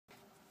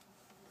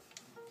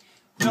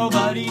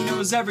Nobody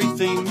knows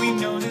everything, we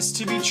know this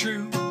to be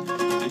true.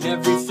 And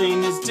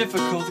everything is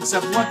difficult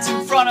except what's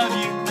in front of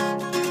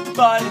you.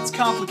 But it's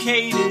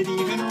complicated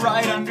even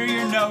right under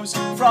your nose.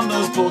 From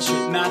those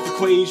bullshit math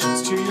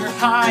equations to your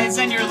highs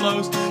and your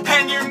lows.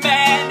 And your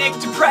manic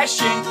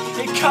depression,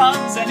 it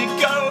comes and it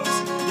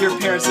goes. Your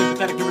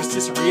parasympathetic nervous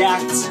system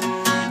reacts,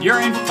 and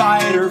you're in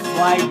fight or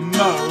flight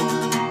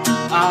mode.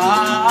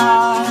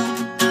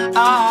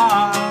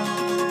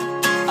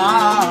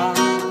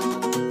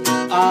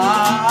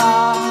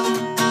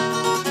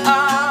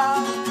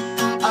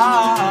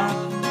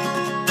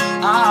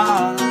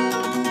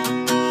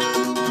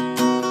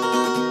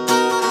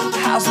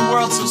 How's the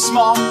world so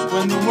small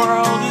when the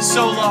world is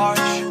so large?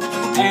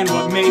 And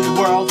what made the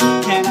world?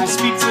 Can I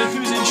speak to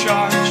who's in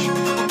charge?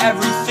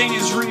 Everything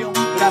is real,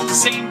 but at the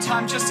same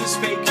time just as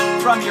fake.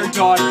 From your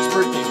daughter's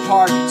birthday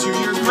party to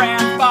your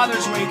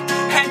grandfather's wake.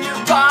 And your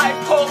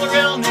bipolar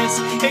illness,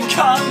 it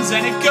comes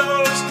and it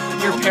goes.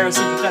 Your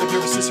parasympathetic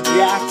nervous system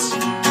reacts,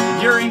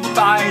 and you're in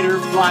fight or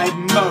flight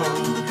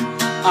mode.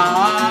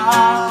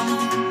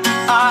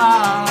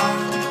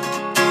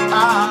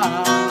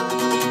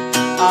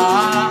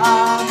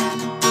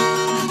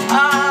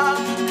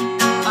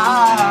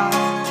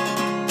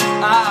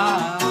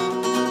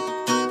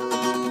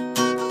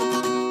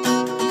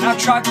 I've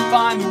tried to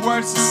find the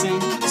words to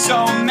sing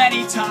so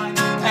many times,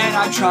 and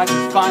I've tried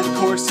to find the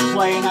chords to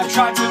play, and I've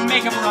tried to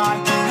make them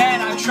rhyme,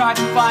 and I've tried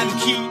to find the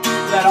key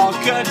that all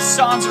good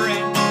songs are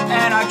in,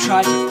 and I've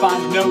tried to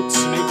find the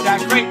notes to make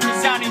that great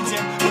resounding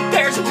din. But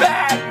there's a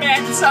bad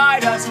man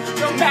inside us,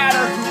 no matter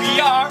who we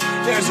are.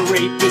 There's a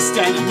rapist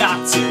and a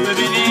Nazi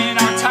living in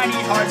our tiny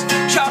hearts.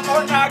 Child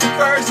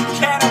pornographers and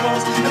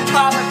cannibals and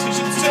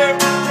politicians too.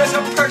 There's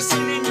a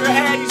person in your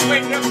head who's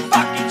waiting to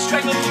fucking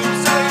strangle you.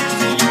 So here's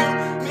to you,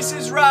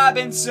 Mrs.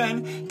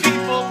 Robinson.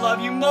 People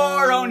love you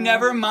more, oh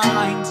never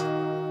mind.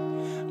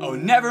 Oh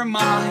never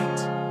mind.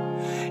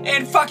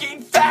 In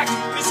fucking fact,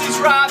 Mrs.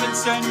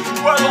 Robinson,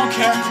 the world won't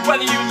care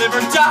whether you live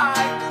or die.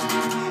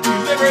 You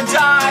live or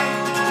die.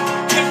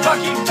 In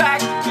fucking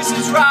fact,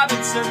 Mrs.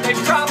 Robinson, they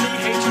probably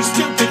hate your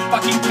stupid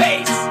fucking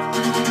face.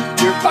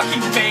 Your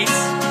fucking face.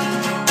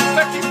 In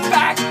fucking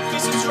fact,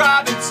 Mrs.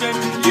 Robinson,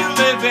 you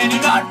live in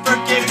an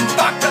unforgiving,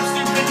 fucked up,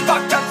 stupid,